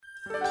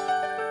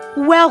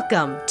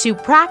Welcome to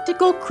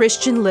Practical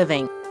Christian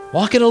Living.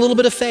 Walk in a little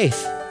bit of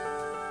faith.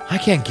 I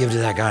can't give to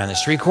that guy on the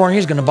street corner.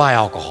 He's going to buy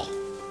alcohol.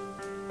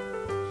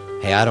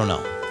 Hey, I don't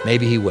know.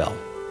 Maybe he will.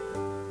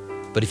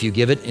 But if you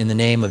give it in the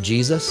name of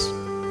Jesus,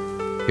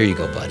 here you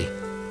go, buddy.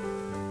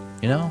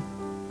 You know?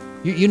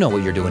 You know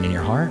what you're doing in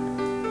your heart.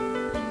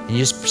 And you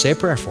just say a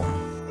prayer for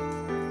him.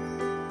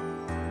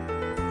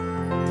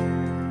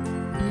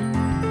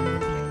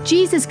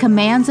 Jesus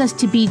commands us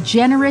to be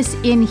generous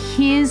in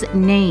His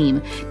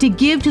name, to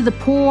give to the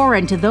poor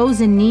and to those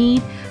in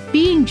need.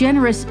 Being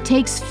generous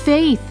takes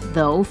faith,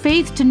 though,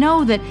 faith to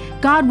know that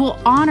God will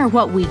honor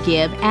what we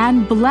give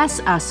and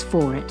bless us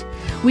for it.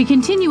 We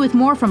continue with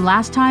more from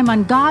last time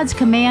on God's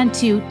command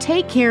to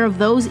take care of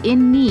those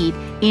in need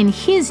in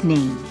His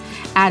name.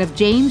 Out of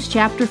James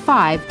chapter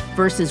 5,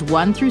 verses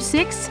 1 through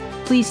 6,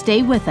 please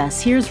stay with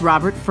us. Here's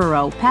Robert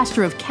Furrow,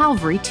 pastor of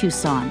Calvary,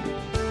 Tucson.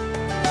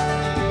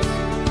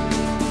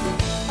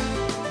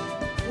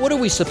 What are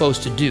we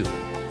supposed to do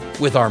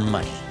with our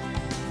money?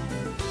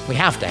 We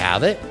have to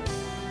have it.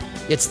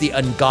 It's the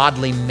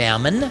ungodly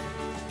mammon.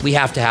 We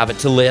have to have it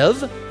to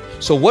live.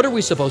 So what are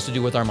we supposed to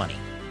do with our money?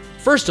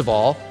 First of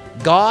all,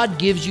 God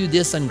gives you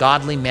this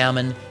ungodly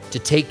mammon to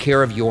take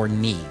care of your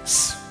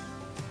needs.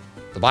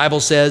 The Bible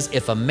says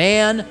if a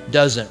man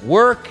doesn't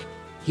work,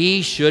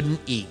 he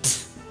shouldn't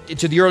eat.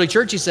 To the early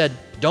church, he said,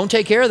 don't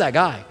take care of that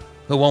guy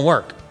who won't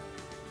work.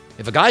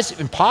 If a guy's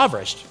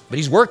impoverished, but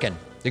he's working,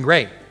 then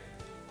great.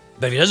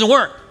 But if he doesn't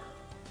work,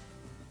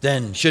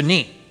 then shouldn't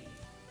eat.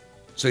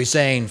 So he's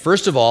saying,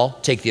 first of all,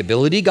 take the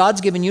ability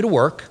God's given you to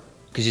work,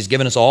 because He's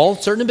given us all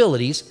certain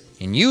abilities,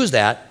 and use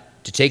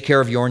that to take care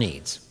of your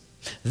needs.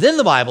 Then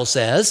the Bible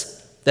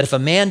says that if a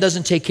man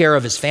doesn't take care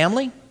of his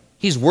family,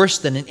 he's worse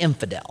than an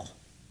infidel.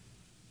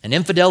 An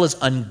infidel is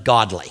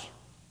ungodly.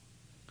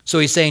 So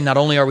he's saying not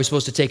only are we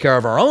supposed to take care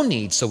of our own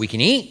needs so we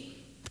can eat,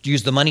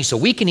 use the money so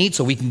we can eat,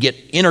 so we can get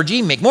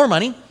energy, make more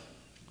money,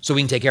 so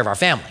we can take care of our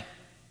family.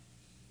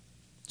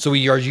 So we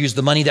use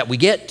the money that we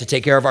get to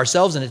take care of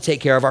ourselves and to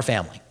take care of our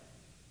family.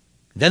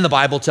 Then the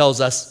Bible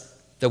tells us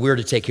that we're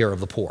to take care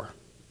of the poor.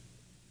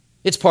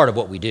 It's part of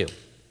what we do.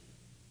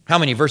 How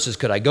many verses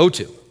could I go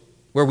to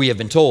where we have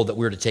been told that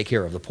we're to take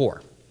care of the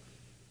poor?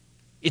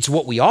 It's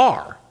what we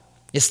are.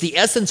 It's the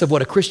essence of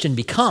what a Christian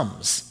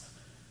becomes.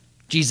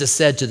 Jesus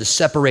said to the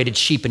separated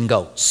sheep and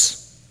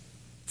goats.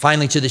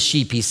 Finally to the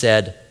sheep he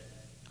said,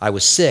 I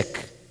was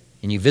sick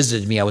and you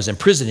visited me. I was in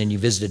prison and you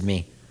visited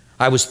me.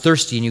 I was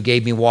thirsty and you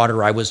gave me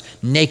water. I was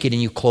naked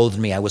and you clothed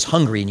me. I was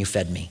hungry and you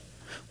fed me.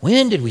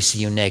 When did we see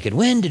you naked?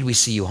 When did we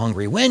see you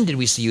hungry? When did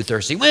we see you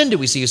thirsty? When did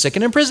we see you sick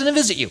and in prison and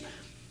visit you?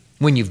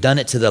 When you've done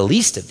it to the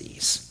least of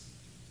these,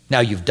 now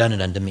you've done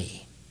it unto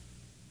me.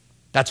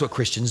 That's what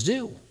Christians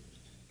do.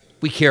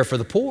 We care for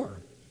the poor.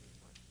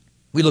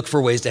 We look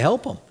for ways to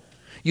help them.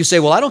 You say,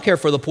 well, I don't care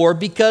for the poor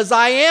because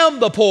I am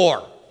the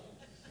poor.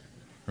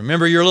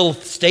 Remember your little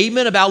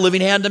statement about living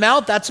hand to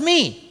mouth? That's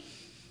me.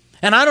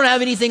 And I don't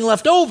have anything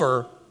left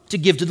over to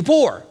give to the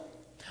poor.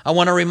 I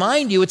want to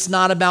remind you, it's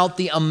not about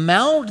the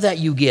amount that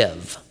you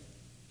give.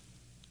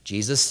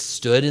 Jesus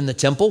stood in the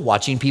temple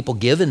watching people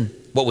give in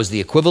what was the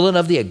equivalent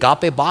of the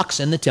agape box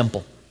in the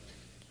temple.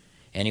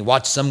 And he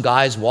watched some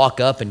guys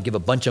walk up and give a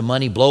bunch of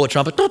money, blow a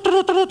trumpet.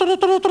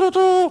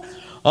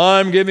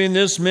 I'm giving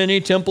this many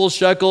temple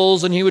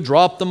shekels. And he would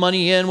drop the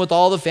money in with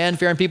all the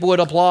fanfare and people would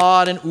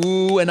applaud and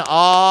ooh and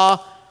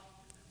ah.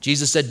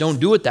 Jesus said,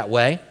 don't do it that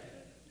way.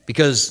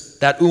 Because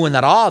that ooh and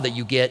that ah that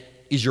you get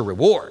is your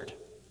reward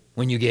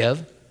when you give.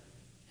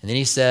 And then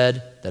he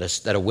said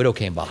that a widow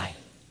came by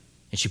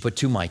and she put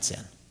 2 mites in,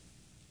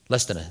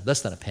 less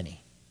than a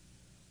penny.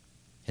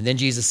 And then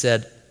Jesus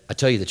said, I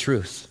tell you the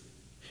truth,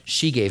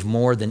 she gave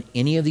more than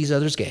any of these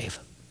others gave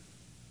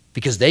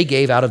because they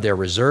gave out of their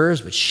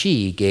reserves, but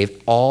she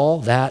gave all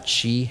that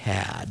she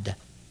had.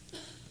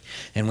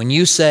 And when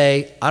you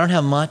say, I don't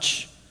have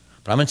much,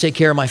 but I'm going to take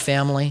care of my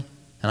family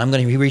and I'm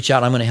going to reach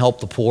out, I'm going to help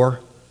the poor,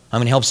 I'm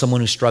going to help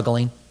someone who's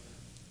struggling.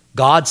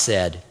 God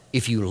said,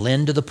 if you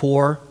lend to the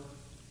poor,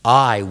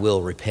 I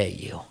will repay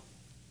you.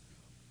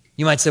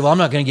 You might say, well, I'm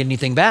not going to get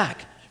anything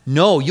back.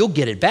 No, you'll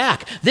get it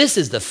back. This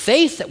is the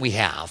faith that we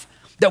have,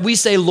 that we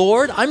say,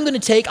 Lord,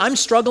 I'm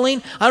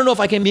struggling. I don't know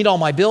if I can meet all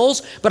my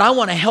bills, but I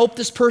want to help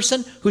this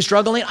person who's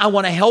struggling. I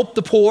want to help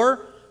the poor.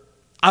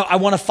 I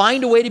want to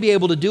find a way to be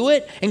able to do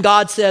it. And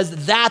God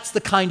says that's the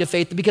kind of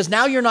faith, because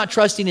now you're not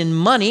trusting in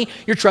money,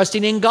 you're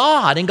trusting in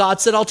God. And God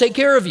said, I'll take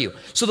care of you.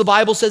 So the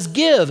Bible says,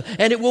 give,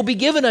 and it will be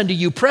given unto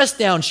you, pressed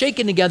down,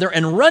 shaken together,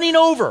 and running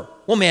over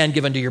will man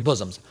give unto your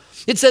bosoms.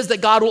 It says that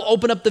God will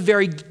open up the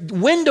very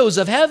windows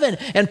of heaven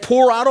and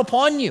pour out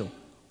upon you.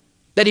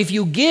 That if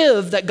you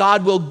give, that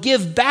God will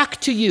give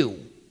back to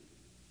you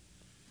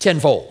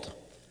tenfold.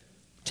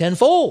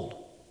 Tenfold.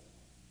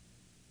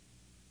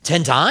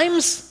 10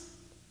 times?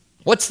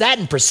 What's that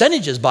in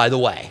percentages, by the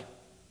way?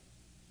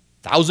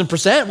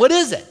 1,000%? What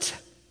is it?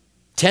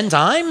 10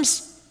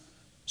 times?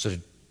 So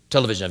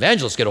television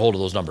evangelists get a hold of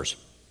those numbers.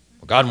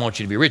 Well, God wants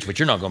you to be rich, but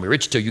you're not going to be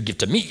rich until you give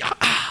to me.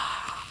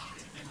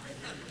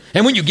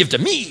 And when you give to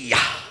me,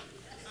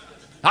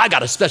 I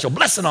got a special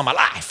blessing on my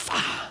life.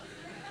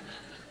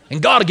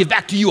 And God will give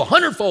back to you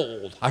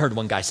 100-fold. I heard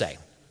one guy say,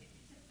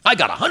 I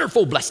got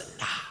 100-fold blessing.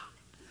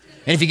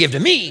 And if you give to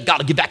me, God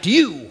will give back to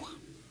you.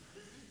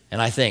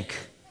 And I think,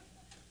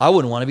 I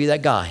wouldn't want to be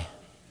that guy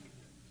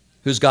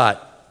who's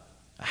got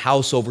a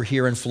house over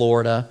here in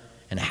Florida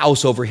and a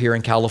house over here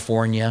in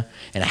California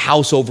and a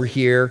house over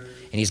here,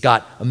 and he's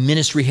got a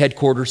ministry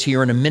headquarters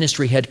here and a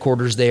ministry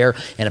headquarters there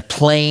and a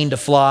plane to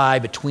fly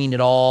between it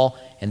all,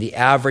 and the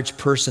average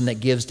person that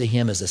gives to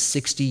him is a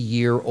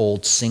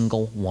 60-year-old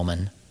single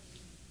woman.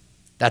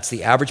 That's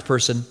the average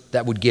person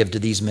that would give to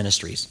these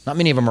ministries. Not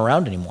many of them are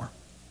around anymore,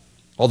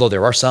 although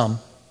there are some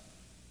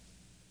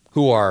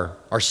who are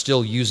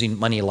still using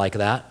money like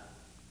that.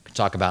 I can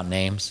talk about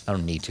names. I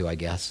don't need to, I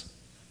guess.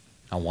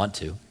 I want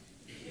to.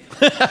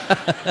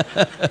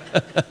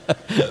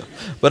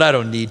 But I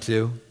don't need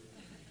to.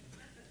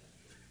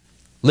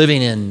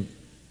 Living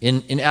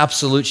in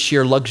absolute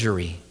sheer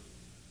luxury,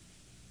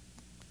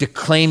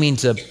 declaiming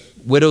to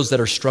widows that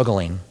are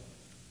struggling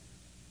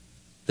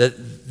that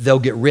they'll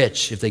get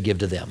rich if they give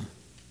to them.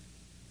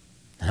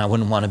 And I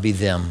wouldn't want to be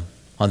them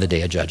on the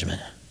day of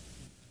judgment.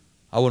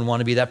 I wouldn't want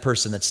to be that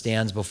person that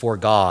stands before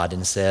God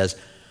and says,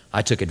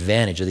 I took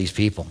advantage of these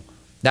people.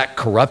 That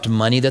corrupt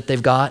money that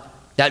they've got,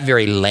 that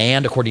very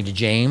land, according to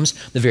James,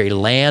 the very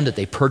land that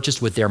they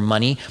purchased with their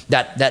money,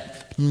 that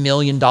 $1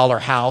 million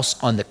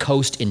house on the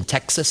coast in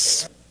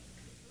Texas,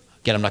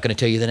 again, I'm not going to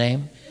tell you the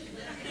name,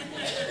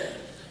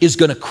 is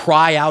going to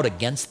cry out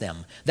against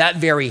them. That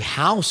very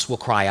house will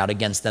cry out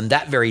against them.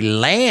 That very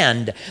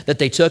land that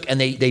they took, and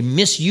they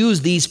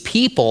misused these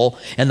people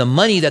and the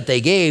money that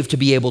they gave to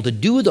be able to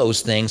do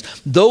those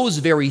things, those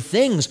very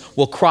things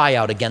will cry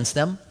out against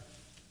them.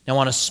 Now,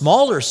 on a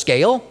smaller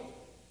scale,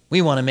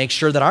 we want to make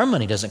sure that our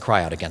money doesn't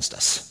cry out against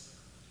us.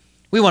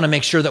 We want to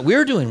make sure that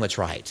we're doing what's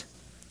right.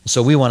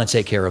 So we want to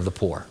take care of the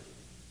poor.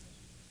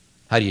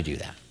 How do you do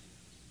that?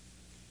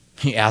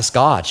 You ask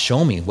God,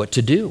 show me what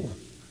to do.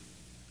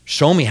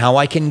 Show me how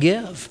I can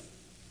give.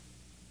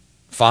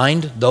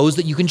 Find those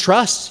that you can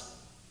trust,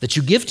 that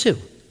you give to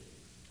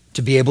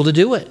be able to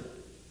do it.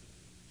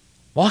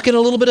 Walk in a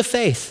little bit of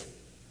faith.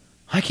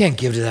 I can't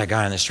give to that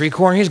guy on the street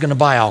corner. He's going to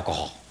buy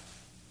alcohol.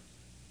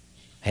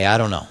 Hey, I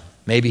don't know.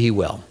 Maybe he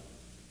will.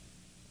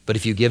 But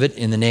if you give it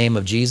in the name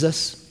of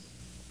Jesus,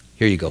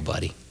 here you go,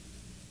 buddy.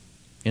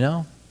 You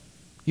know?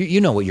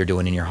 You know what you're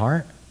doing in your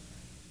heart.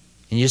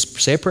 And you just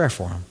say a prayer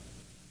for him.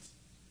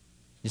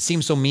 It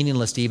seems so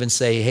meaningless to even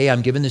say, hey,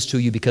 I'm giving this to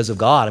you because of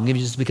God. I'm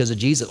giving this because of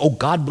Jesus. Oh,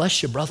 God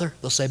bless you, brother,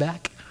 they'll say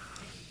back.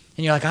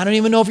 And you're like, I don't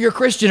even know if you're a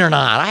Christian or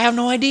not. I have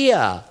no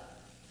idea.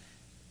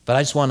 But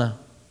I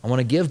want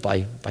to give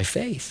by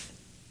faith.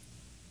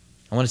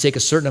 I want to take a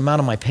certain amount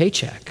of my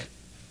paycheck,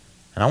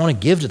 and I want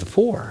to give to the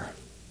poor.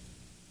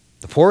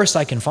 The poorest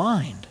I can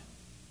find.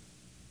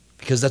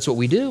 Because that's what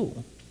we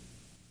do.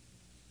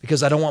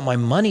 Because I don't want my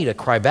money to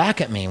cry back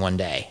at me one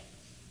day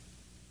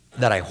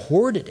that I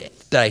hoarded it,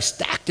 that I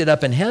stacked it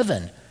up in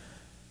heaven.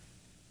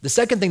 The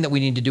second thing that we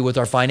need to do with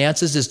our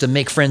finances is to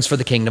make friends for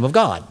the kingdom of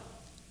God.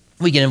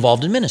 We get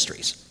involved in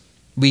ministries.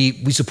 We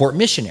support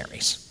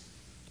missionaries.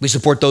 We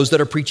support those that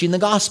are preaching the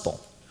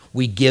gospel.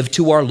 We give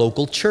to our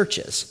local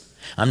churches.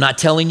 I'm not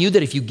telling you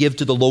that if you give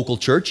to the local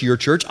church, your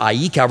church,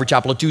 i.e. Calvary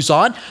Chapel of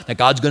Tucson, that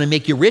God's going to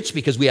make you rich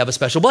because we have a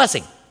special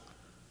blessing.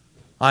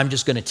 I'm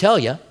just going to tell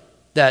you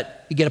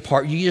that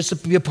you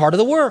just be a part of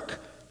the work.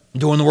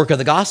 Doing the work of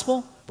the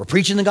gospel. We're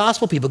preaching the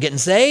gospel, people getting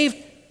saved.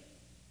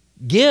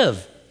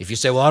 Give. If you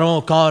say, well, I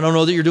don't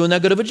know that you're doing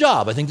that good of a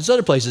job. I think this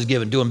other place is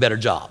doing a better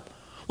job.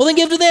 Well, then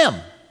give to them.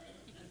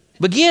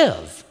 But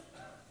give.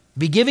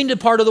 Be giving to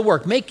part of the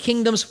work. Make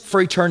kingdoms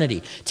for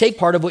eternity. Take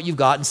part of what you've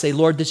got and say,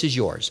 Lord, this is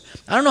yours.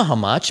 I don't know how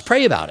much.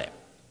 Pray about it.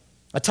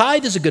 A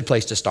tithe is a good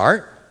place to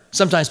start.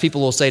 Sometimes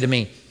people will say to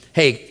me,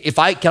 hey,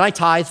 can I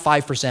tithe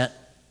 5%?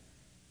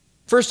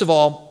 First of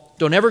all,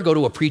 don't ever go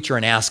to a preacher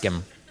and ask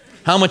him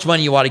how much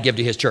money you ought to give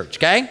to his church,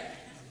 okay?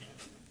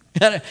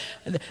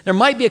 There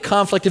might be a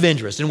conflict of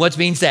interest in what's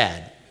being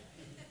said.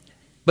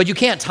 But you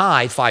can't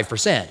tithe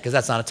 5% because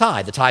that's not a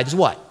tithe. The tithe is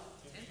what?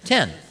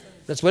 10.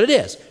 That's what it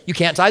is. You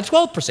can't tithe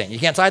 12%. You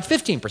can't tithe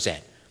 15%.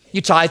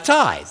 You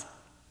tithe.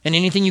 And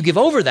anything you give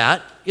over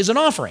that is an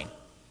offering.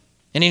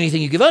 And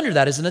anything you give under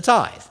that isn't a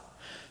tithe.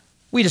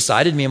 We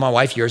decided, me and my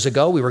wife years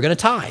ago, we were going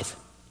to tithe.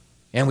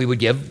 And we would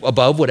give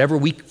above whatever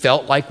we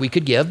felt like we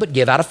could give, but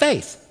give out of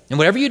faith. And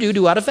whatever you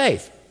do out of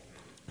faith.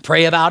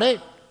 Pray about it,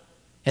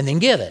 and then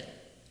give it.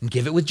 And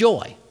give it with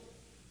joy.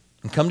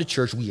 And come to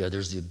church.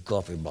 There's the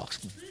coffee box.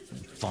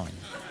 Fine.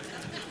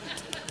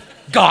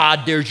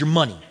 God, there's your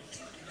money.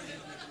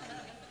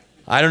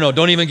 I don't know.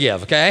 Don't even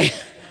give, okay?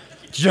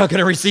 You're not going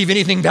to receive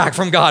anything back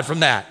from God from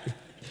that.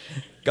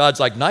 God's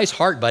like, nice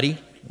heart, buddy.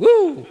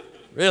 Woo!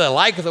 Really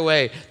like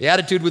the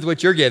attitude with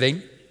which you're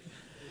giving.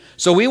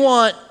 So we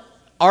want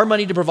our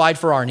money to provide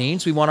for our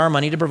needs. We want our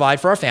money to provide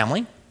for our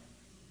family.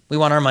 We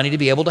want our money to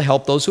be able to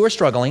help those who are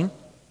struggling.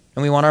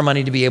 And we want our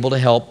money to be able to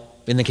help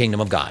in the kingdom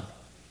of God.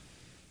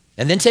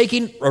 And then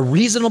taking a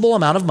reasonable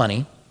amount of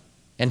money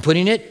and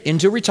putting it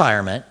into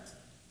retirement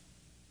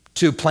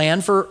to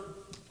plan for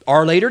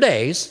our later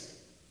days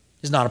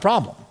is not a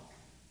problem.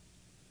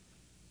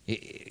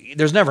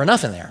 There's never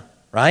enough in there,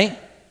 right?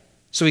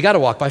 So we got to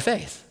walk by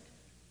faith,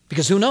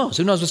 because who knows?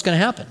 Who knows what's going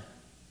to happen?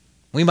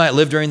 We might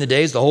live during the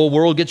days the whole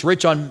world gets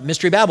rich on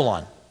Mystery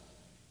Babylon.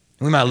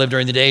 We might live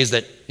during the days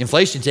that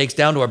inflation takes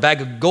down to a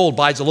bag of gold,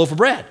 buys a loaf of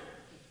bread.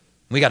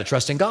 We got to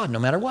trust in God no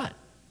matter what,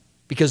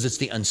 because it's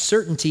the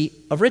uncertainty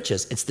of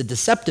riches. It's the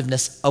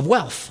deceptiveness of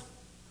wealth.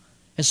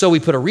 And so we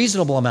put a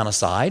reasonable amount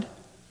aside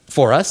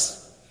for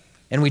us,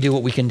 and we do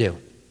what we can do,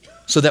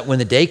 so that when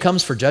the day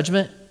comes for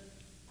judgment,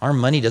 our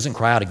money doesn't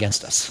cry out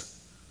against us.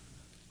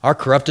 Our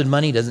corrupted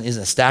money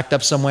isn't stacked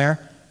up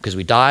somewhere because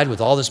we died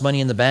with all this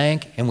money in the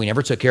bank and we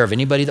never took care of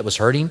anybody that was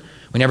hurting.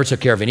 We never took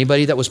care of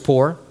anybody that was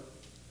poor.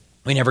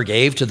 We never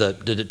gave to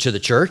the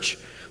church.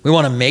 We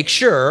want to make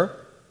sure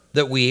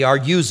that we are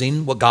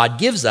using what God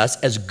gives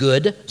us as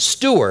good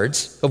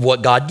stewards of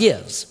what God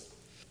gives.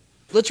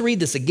 Let's read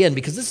this again,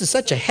 because this is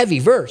such a heavy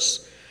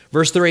verse.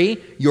 Verse 3,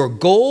 your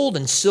gold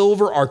and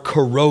silver are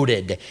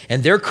corroded,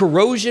 and their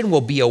corrosion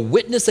will be a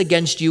witness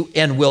against you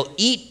and will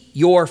eat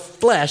your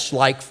flesh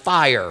like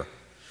fire.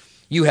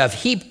 You have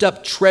heaped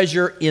up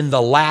treasure in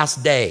the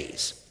last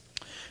days.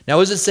 Now,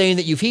 is it saying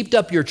that you've heaped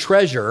up your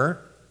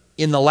treasure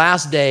in the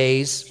last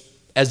days,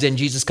 as in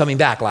Jesus coming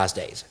back last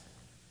days?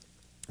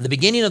 The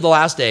beginning of the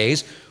last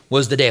days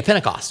was the day of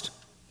Pentecost,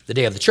 the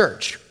day of the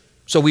church.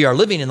 So we are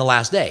living in the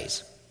last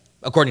days,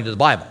 according to the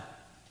Bible.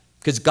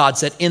 Because God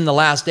said, in the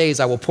last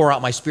days, I will pour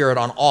out my spirit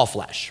on all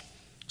flesh.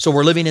 So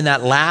we're living in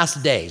that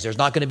last days. There's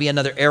not going to be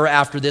another era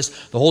after this.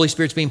 The Holy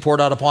Spirit's being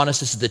poured out upon us.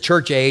 This is the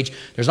church age.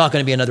 There's not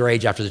going to be another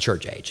age after the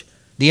church age.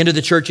 The end of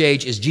the church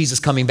age is Jesus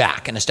coming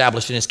back and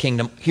establishing his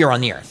kingdom here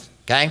on the earth,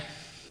 okay?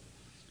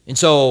 And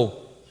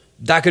so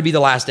that could be the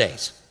last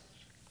days.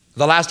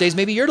 The last days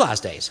may be your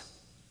last days.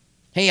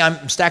 Hey,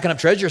 I'm stacking up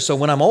treasure, so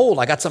when I'm old,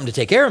 I got something to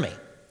take care of me.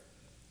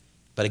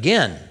 But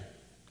again,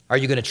 are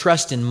you going to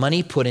trust in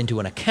money put into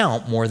an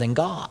account more than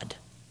God?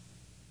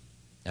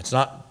 That's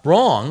not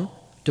wrong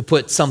to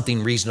put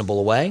something reasonable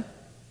away,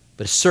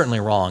 but it's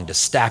certainly wrong to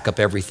stack up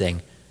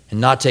everything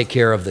and not take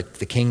care of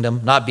the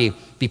kingdom, not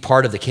be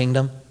part of the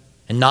kingdom,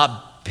 and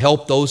not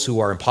help those who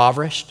are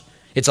impoverished.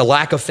 It's a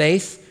lack of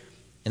faith,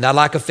 and that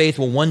lack of faith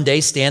will one day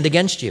stand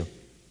against you.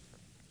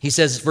 He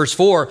says, verse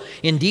 4,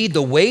 indeed,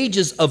 the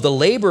wages of the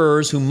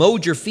laborers who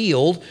mowed your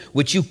field,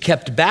 which you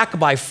kept back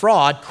by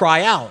fraud,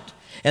 cry out,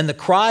 and the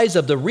cries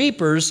of the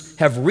reapers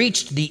have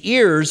reached the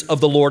ears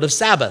of the Lord of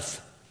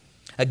Sabaoth.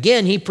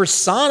 Again, he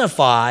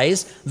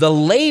personifies the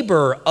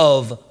labor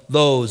of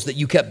those that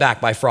you kept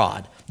back by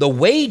fraud, the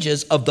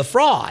wages of the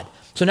fraud.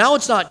 So now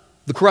it's not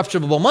the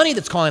corruptible money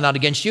that's calling out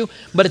against you,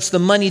 but it's the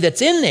money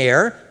that's in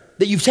there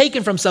that you've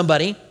taken from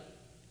somebody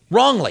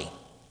wrongly.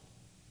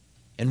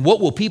 And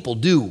what will people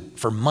do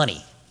for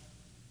money?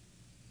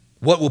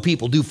 What will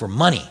people do for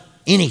money?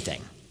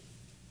 Anything.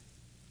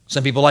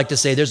 Some people like to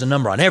say there's a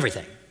number on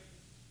everything.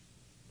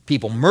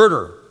 People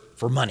murder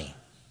for money.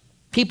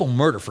 People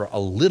murder for a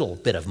little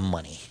bit of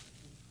money.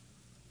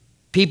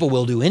 People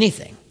will do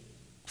anything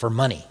for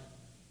money.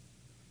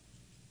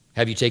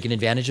 Have you taken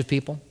advantage of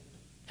people?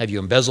 Have you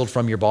embezzled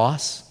from your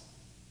boss?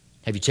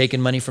 Have you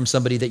taken money from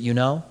somebody that you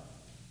know?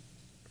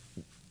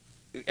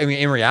 I mean,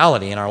 in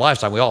reality, in our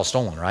lifetime, we all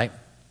stolen, right?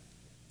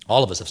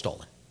 All of us have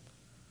stolen.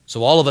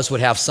 So all of us would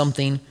have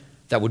something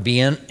that would be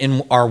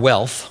in our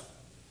wealth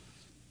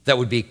that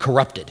would be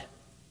corrupted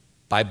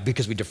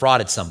because we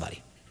defrauded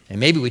somebody. And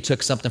maybe we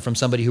took something from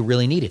somebody who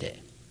really needed it.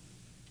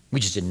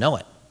 We just didn't know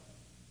it.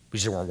 We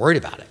just weren't worried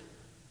about it.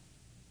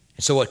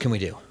 And so what can we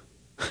do?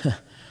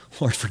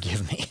 Lord,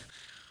 forgive me.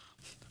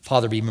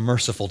 Father, be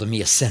merciful to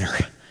me, a sinner.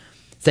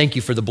 Thank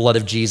you for the blood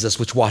of Jesus,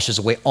 which washes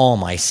away all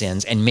my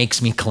sins and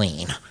makes me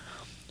clean,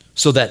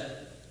 so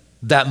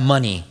that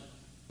money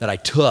that I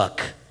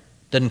took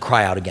doesn't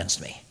cry out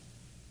against me.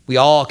 We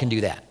all can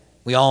do that.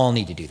 We all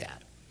need to do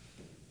that.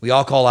 We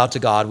all call out to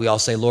God. We all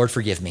say, Lord,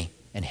 forgive me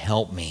and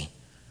help me,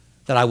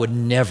 that I would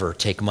never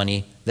take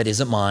money that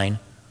isn't mine,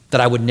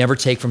 that I would never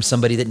take from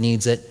somebody that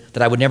needs it,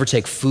 that I would never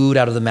take food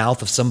out of the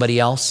mouth of somebody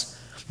else.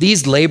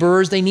 These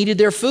laborers, they needed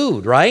their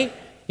food, right?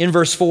 In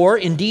verse 4,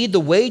 indeed, the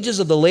wages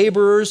of the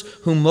laborers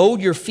who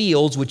mowed your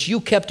fields, which you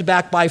kept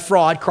back by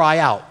fraud, cry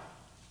out.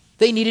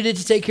 They needed it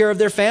to take care of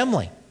their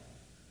family.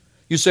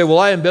 You say, well,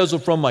 I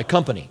embezzled from my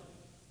company.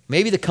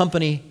 Maybe the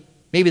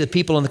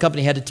people in the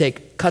company had to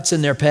take cuts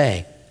in their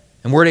pay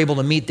and weren't able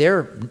to meet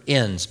their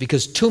ends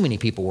because too many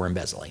people were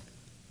embezzling.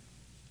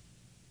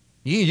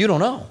 You don't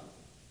know.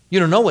 You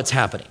don't know what's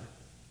happening.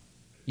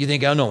 You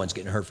think, oh, no one's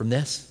getting hurt from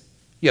this.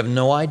 You have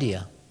no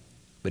idea.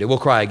 But it will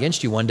cry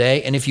against you one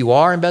day. And if you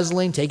are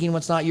embezzling, taking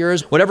what's not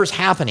yours, whatever's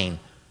happening,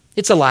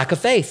 it's a lack of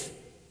faith.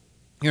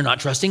 You're not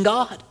trusting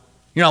God.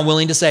 You're not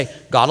willing to say,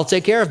 God will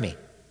take care of me.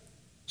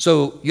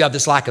 So you have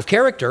this lack of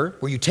character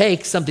where you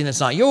take something that's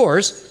not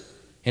yours,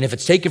 and if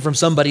it's taken from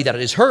somebody that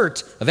is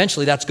hurt,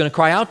 eventually that's going to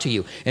cry out to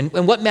you. And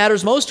what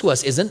matters most to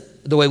us isn't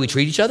the way we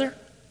treat each other.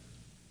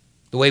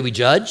 The way we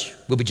judge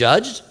will be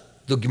judged.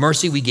 The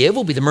mercy we give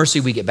will be the mercy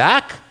we get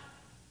back.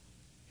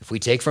 If we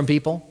take from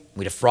people,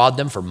 we defraud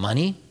them for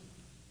money,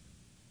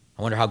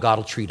 I wonder how God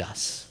will treat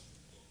us.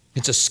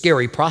 It's a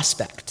scary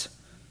prospect.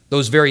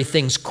 Those very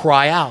things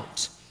cry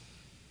out.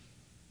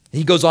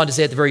 He goes on to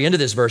say at the very end of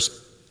this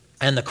verse,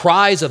 and the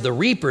cries of the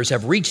reapers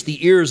have reached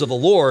the ears of the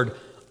Lord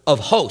of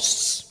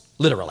hosts,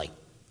 literally.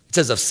 It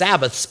says of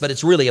Sabbaths, but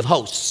it's really of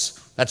hosts.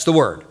 That's the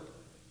word.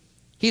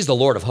 He's the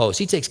Lord of hosts.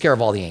 He takes care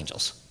of all the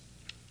angels.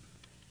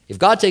 If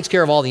God takes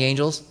care of all the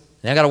angels,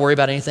 and I got to worry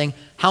about anything,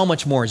 how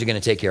much more is he going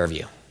to take care of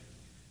you?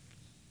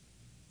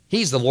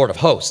 He's the Lord of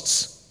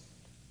hosts.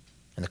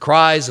 And the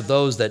cries of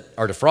those that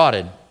are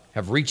defrauded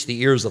have reached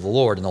the ears of the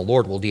Lord, and the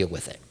Lord will deal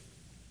with it.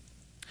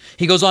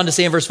 He goes on to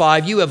say in verse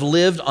 5, you have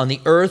lived on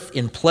the earth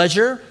in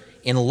pleasure,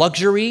 in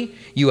luxury.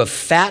 You have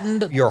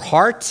fattened your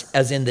heart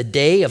as in the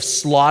day of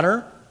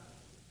slaughter.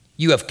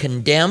 You have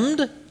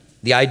condemned,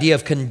 the idea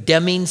of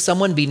condemning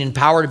someone, being in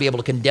power to be able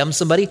to condemn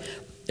somebody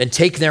and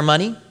take their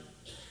money.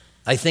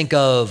 I think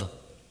of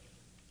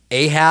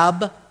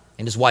Ahab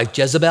and his wife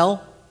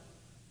Jezebel.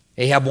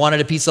 Ahab wanted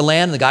a piece of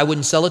land, and the guy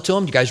wouldn't sell it to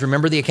him. Do you guys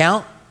remember the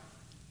account?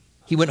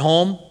 He went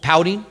home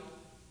pouting.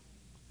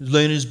 He was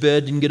laying in his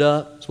bed, didn't get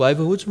up. His wife,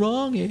 what's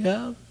wrong,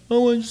 Ahab? I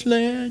want this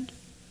land.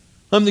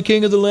 I'm the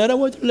king of the land. I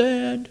want the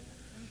land.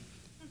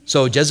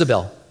 So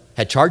Jezebel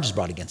had charges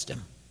brought against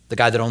him, the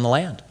guy that owned the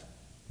land.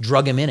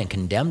 Drug him in and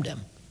condemned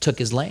him, took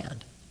his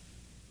land.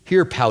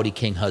 Here, pouty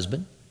king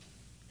husband,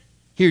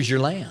 here's your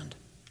land.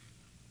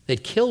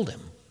 They'd killed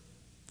him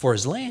for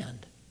his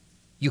land.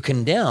 You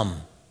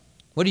condemn.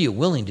 What are you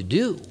willing to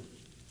do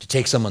to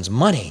take someone's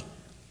money?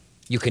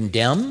 You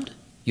condemned,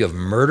 you have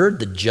murdered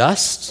the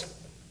just,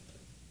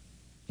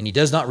 and he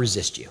does not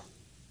resist you.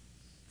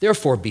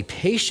 Therefore, be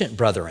patient,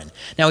 brethren.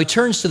 Now he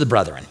turns to the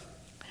brethren.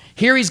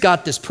 Here he's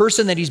got this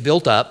person that he's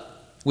built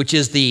up, which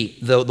is the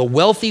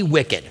wealthy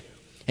wicked.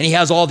 And he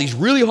has all these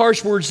really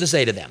harsh words to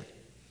say to them.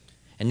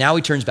 And now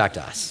he turns back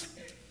to us.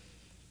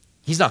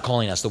 He's not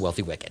calling us the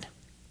wealthy wicked.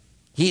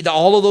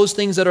 All of those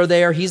things that are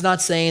there, he's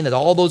not saying that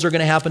all those are going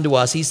to happen to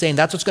us. He's saying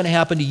that's what's going to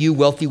happen to you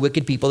wealthy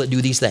wicked people that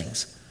do these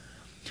things.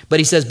 But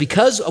he says,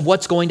 because of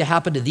what's going to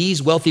happen to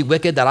these wealthy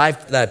wicked that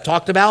I've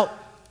talked about,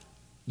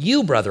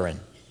 you, brethren,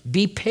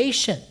 be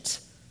patient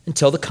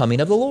until the coming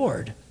of the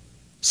Lord.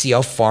 See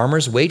how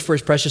farmers wait for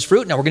his precious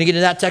fruit? Now we're going to get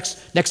into that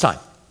text next time.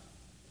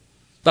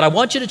 But I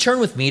want you to turn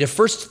with me to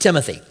 1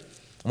 Timothy.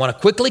 I want to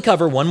quickly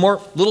cover one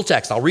more little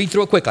text. I'll read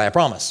through it quickly, I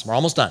promise. We're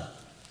almost done.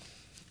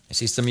 I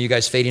see some of you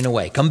guys fading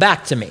away. Come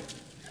back to me.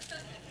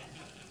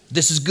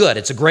 This is good.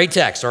 It's a great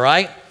text, all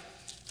right?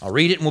 I'll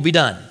read it and we'll be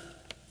done.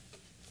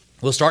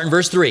 We'll start in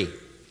verse 3.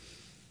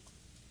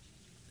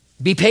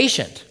 Be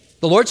patient.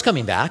 The Lord's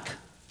coming back.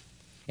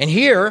 And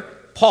here,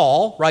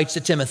 Paul writes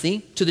to Timothy,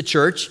 to the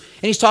church,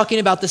 and he's talking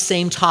about the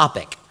same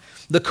topic,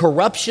 the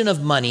corruption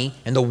of money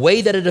and the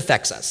way that it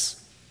affects us.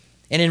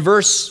 And in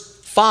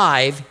verse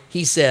 5,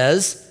 he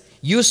says,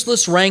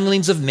 useless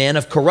wranglings of men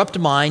of corrupt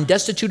mind,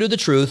 destitute of the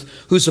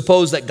truth, who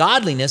suppose that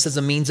godliness is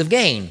a means of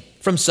gain.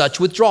 From such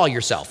withdraw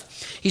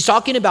yourself. He's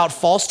talking about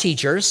false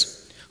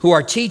teachers who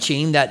are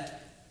teaching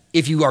that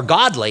if you are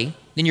godly,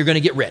 then you're going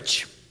to get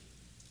rich.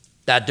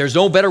 That there's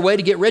no better way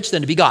to get rich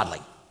than to be godly.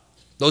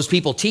 Those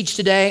people teach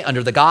today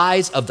under the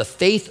guise of the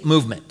faith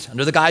movement,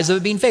 under the guise of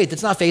it being faith.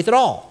 It's not faith at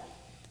all.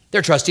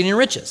 They're trusting in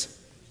riches.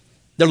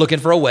 They're looking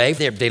for a way.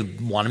 They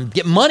want to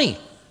get money.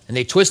 And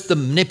they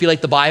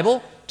manipulate the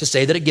Bible to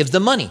say that it gives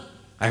them money.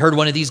 I heard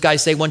one of these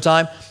guys say one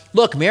time,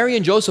 look, Mary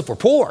and Joseph were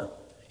poor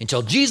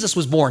until Jesus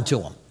was born to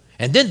them.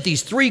 And then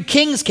these 3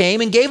 kings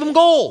came and gave them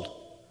gold.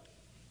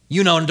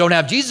 You know, and don't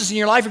have Jesus in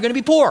your life, you're going to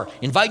be poor.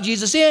 Invite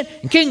Jesus in,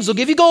 and kings will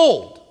give you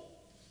gold.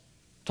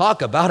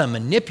 Talk about a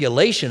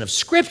manipulation of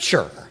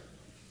Scripture.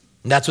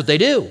 And that's what they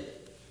do.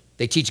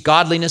 They teach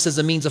godliness as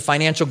a means of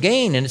financial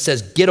gain, and it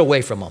says, get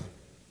away from them.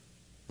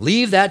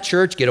 Leave that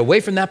church, get away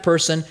from that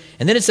person.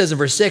 And then it says in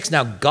verse 6,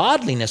 now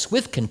godliness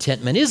with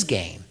contentment is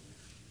gain.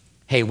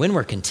 Hey, when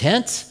we're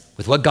content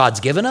with what God's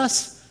given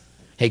us,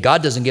 hey,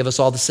 God doesn't give us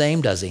all the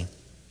same, does he?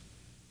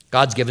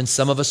 God's given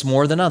some of us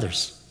more than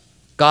others.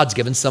 God's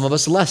given some of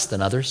us less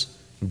than others.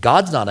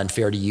 God's not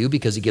unfair to you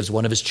because he gives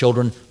one of his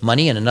children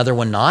money and another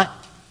one not.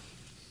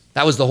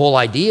 That was the whole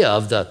idea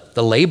of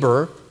the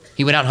laborer.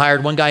 He went out and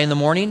hired one guy in the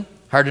morning,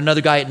 hired another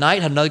guy at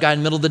night, had another guy in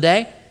the middle of the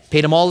day,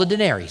 paid him all the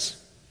denaries.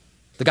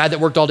 The guy that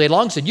worked all day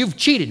long said, you've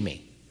cheated me.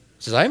 He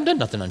says, I haven't done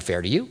nothing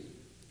unfair to you.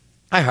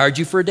 I hired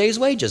you for a day's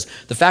wages.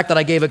 The fact that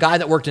I gave a guy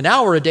that worked an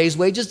hour a day's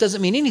wages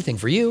doesn't mean anything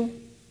for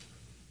you.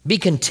 Be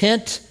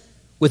content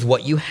with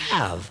what you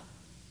have.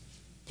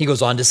 He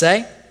goes on to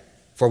say,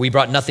 for we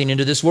brought nothing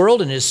into this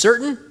world, and it is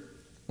certain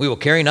we will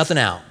carry nothing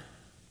out.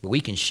 But we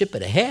can ship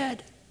it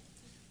ahead.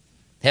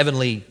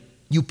 Heavenly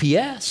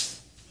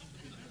UPS.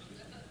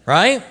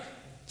 Right?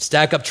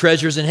 Stack up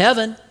treasures in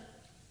heaven.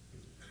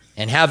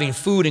 And having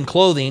food and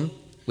clothing,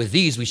 with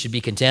these we should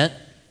be content.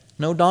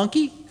 No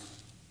donkey,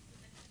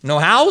 no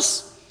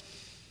house.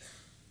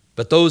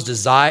 But those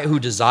who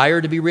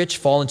desire to be rich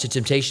fall into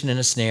temptation and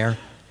a snare,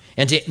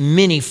 and to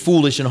many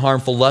foolish and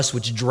harmful lusts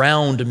which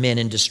drowned men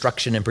in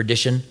destruction and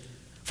perdition.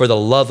 For the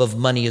love of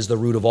money is the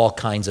root of all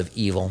kinds of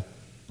evil.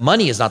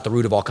 Money is not the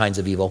root of all kinds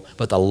of evil,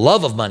 but the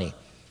love of money.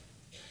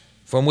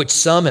 from which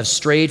some have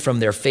strayed from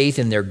their faith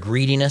in their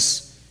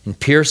greediness and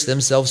pierced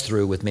themselves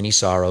through with many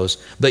sorrows.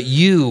 But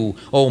you,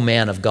 O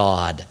man of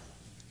God.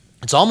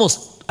 It's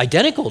almost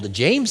identical to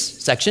James'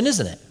 section,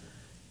 isn't it?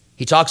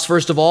 He talks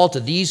first of all to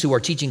these who are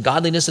teaching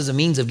godliness as a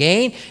means of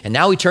gain, and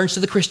now he turns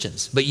to the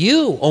Christians. But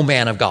you, O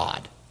man of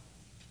God,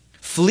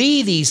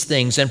 flee these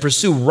things and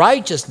pursue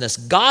righteousness,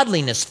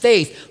 godliness,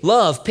 faith,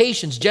 love,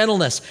 patience,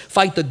 gentleness.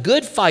 Fight the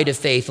good fight of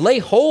faith. Lay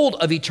hold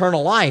of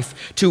eternal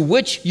life, to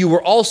which you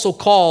were also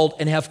called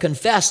and have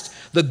confessed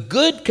the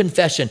good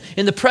confession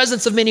in the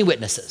presence of many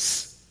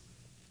witnesses.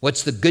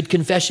 What's the good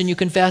confession you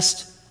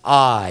confessed?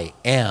 I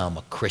am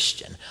a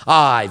Christian.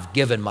 I've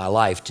given my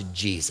life to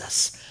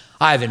Jesus.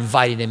 I've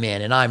invited him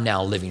in, and I'm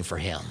now living for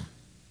him.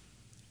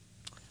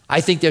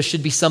 I think there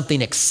should be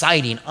something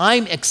exciting.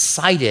 I'm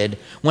excited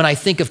when I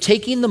think of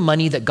taking the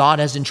money that God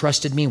has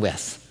entrusted me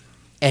with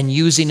and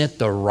using it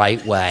the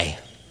right way.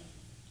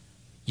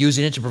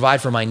 Using it to provide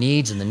for my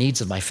needs and the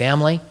needs of my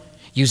family.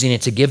 Using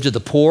it to give to the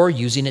poor.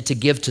 Using it to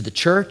give to the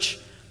church.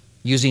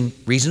 Using a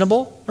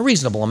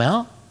reasonable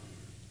amount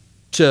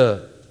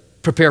to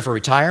prepare for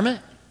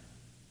retirement.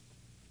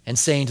 And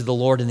saying to the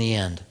Lord in the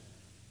end,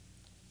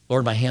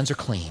 Lord, my hands are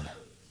clean.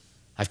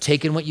 I've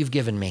taken what you've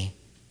given me,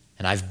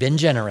 and I've been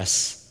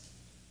generous,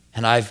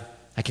 and I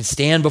can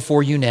stand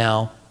before you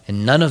now,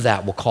 and none of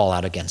that will call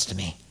out against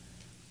me.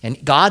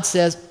 And God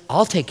says,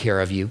 I'll take care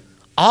of you.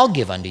 I'll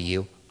give unto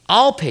you.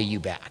 I'll pay you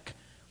back.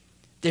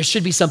 There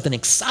should be something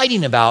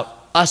exciting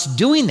about us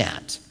doing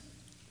that.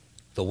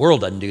 The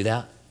world doesn't do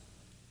that.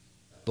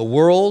 The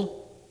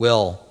world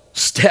will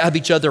stab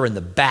each other in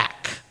the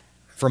back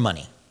for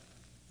money.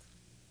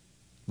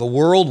 The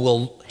world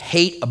will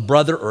hate a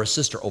brother or a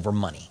sister over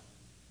money.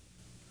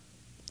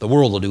 The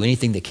world will do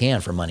anything they can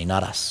for money,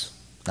 not us.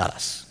 Not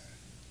us.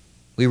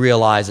 We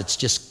realize it's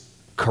just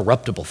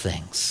corruptible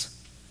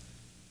things.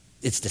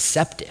 It's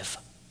deceptive.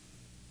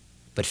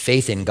 But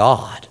faith in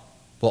God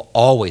will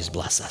always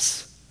bless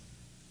us.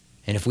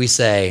 And if we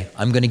say,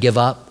 I'm going to give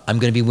up, I'm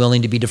going to be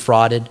willing to be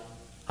defrauded,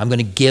 I'm going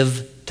to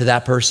give to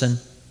that person,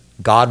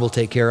 God will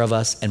take care of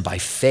us, and by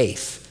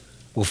faith,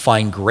 we'll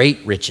find great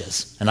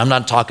riches. And I'm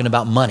not talking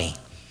about money.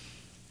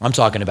 I'm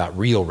talking about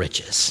real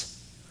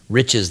riches,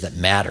 riches that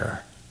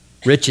matter,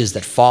 riches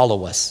that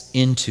follow us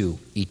into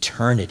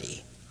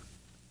eternity.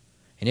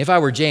 And if I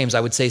were James,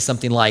 I would say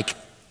something like,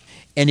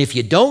 and if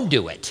you don't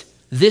do it,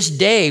 this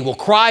day will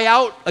cry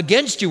out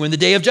against you in the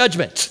day of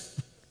judgment.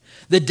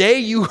 The day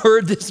you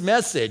heard this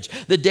message,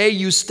 the day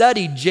you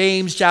studied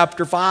James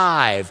chapter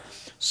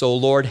 5. So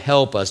Lord,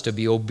 help us to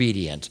be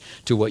obedient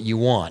to what you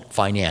want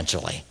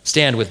financially.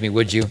 Stand with me,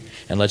 would you?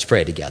 And let's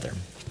pray together.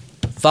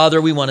 Father,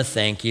 we want to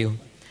thank you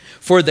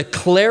for the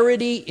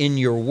clarity in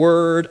your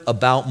word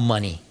about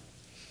money.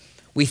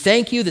 We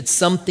thank you that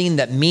something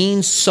that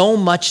means so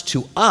much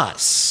to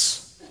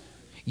us,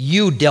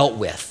 you dealt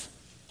with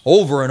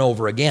over and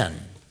over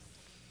again.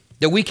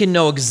 That we can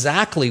know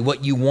exactly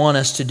what you want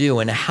us to do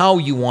and how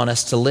you want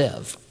us to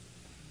live.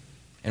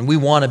 And we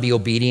want to be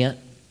obedient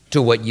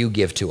to what you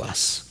give to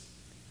us.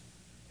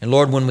 And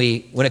Lord, when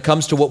it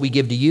comes to what we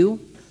give to you,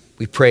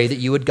 we pray that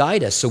you would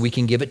guide us so we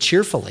can give it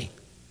cheerfully.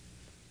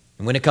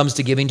 And when it comes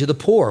to giving to the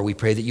poor, we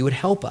pray that you would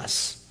help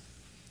us,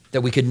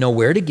 that we could know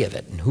where to give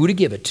it and who to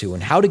give it to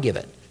and how to give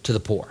it to the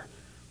poor.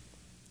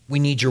 We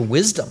need your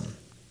wisdom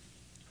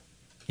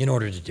in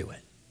order to do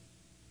it.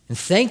 And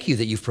thank you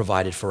that you've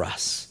provided for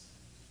us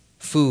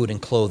food and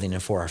clothing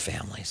and for our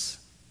families.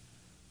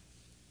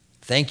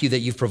 Thank you that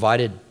you've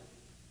provided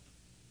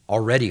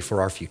already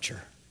for our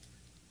future.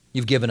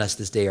 You've given us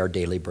this day our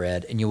daily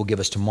bread, and you will give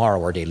us tomorrow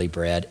our daily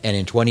bread. And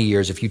in 20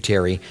 years, if you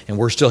tarry, and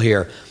we're still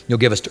here, you'll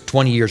give us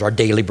 20 years our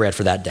daily bread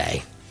for that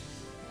day.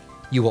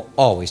 You will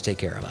always take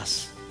care of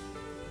us.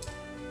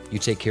 You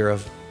take care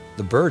of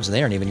the birds, and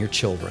they aren't even your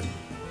children.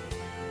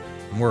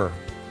 And we're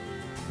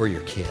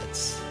your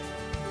kids.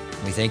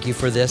 And we thank you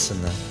for this.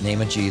 In the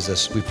name of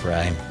Jesus, we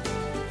pray.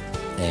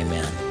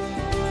 Amen.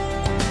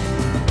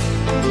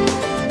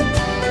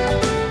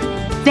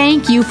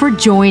 Thank you for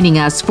joining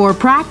us for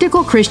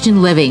Practical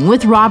Christian Living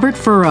with Robert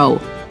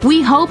Furrow.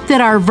 We hope that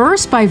our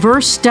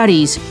verse-by-verse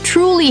studies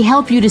truly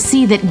help you to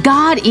see that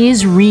God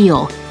is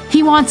real.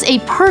 He wants a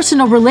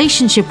personal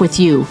relationship with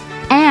you,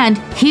 and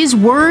His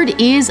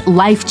Word is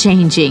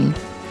life-changing.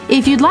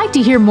 If you'd like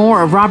to hear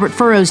more of Robert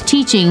Furrow's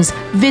teachings,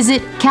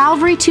 visit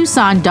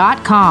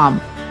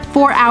CalvaryTucson.com.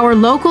 For our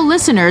local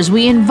listeners,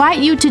 we invite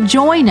you to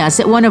join us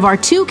at one of our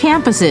 2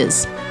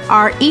 campuses.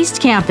 Our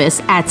East Campus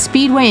at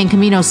Speedway in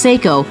Camino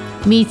Seco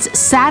meets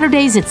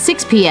Saturdays at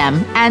 6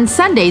 p.m. and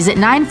Sundays at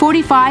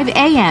 9:45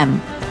 a.m.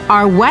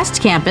 Our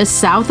West Campus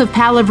south of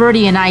Palo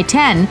Verde and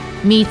I-10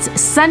 meets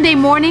Sunday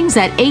mornings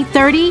at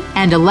 8:30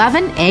 and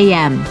 11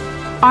 a.m.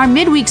 Our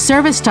midweek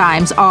service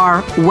times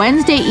are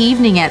Wednesday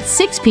evening at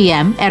 6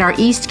 p.m. at our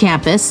East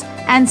Campus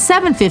and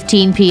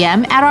 7:15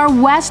 p.m. at our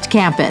West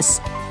Campus.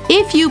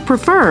 If you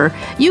prefer,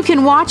 you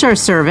can watch our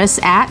service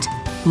at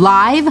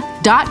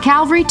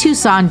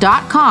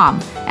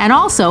live.calvarytucson.com and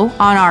also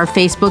on our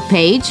Facebook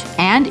page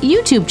and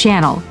YouTube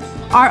channel.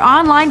 Our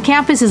online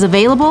campus is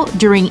available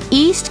during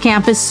East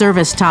Campus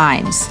service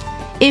times.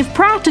 If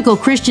Practical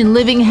Christian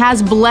Living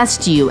has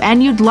blessed you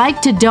and you'd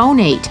like to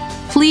donate,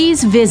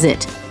 please visit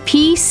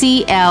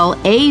PCLAZ.org.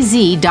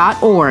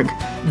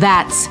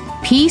 That's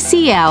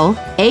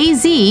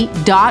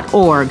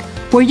PCLAZ.org,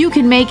 where you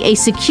can make a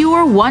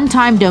secure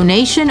one-time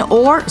donation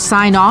or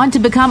sign on to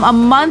become a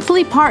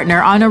monthly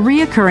partner on a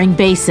reoccurring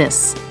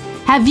basis.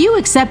 Have you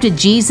accepted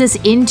Jesus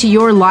into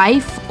your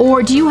life,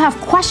 or do you have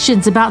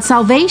questions about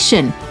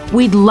salvation?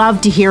 We'd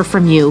love to hear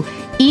from you.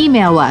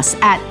 Email us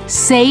at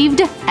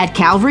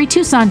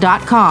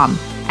saved@calvarytucson.com.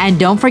 And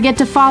don't forget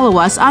to follow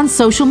us on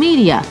social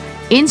media,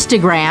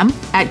 Instagram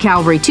at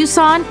Calvary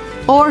Tucson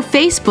or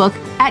Facebook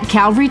at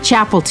Calvary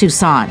Chapel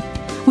Tucson.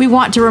 We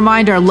want to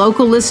remind our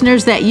local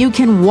listeners that you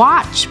can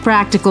watch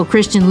Practical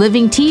Christian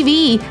Living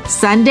TV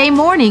Sunday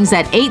mornings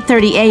at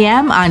 8:30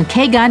 a.m. on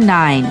KGUN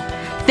 9.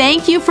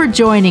 Thank you for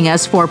joining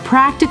us for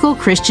Practical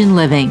Christian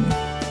Living.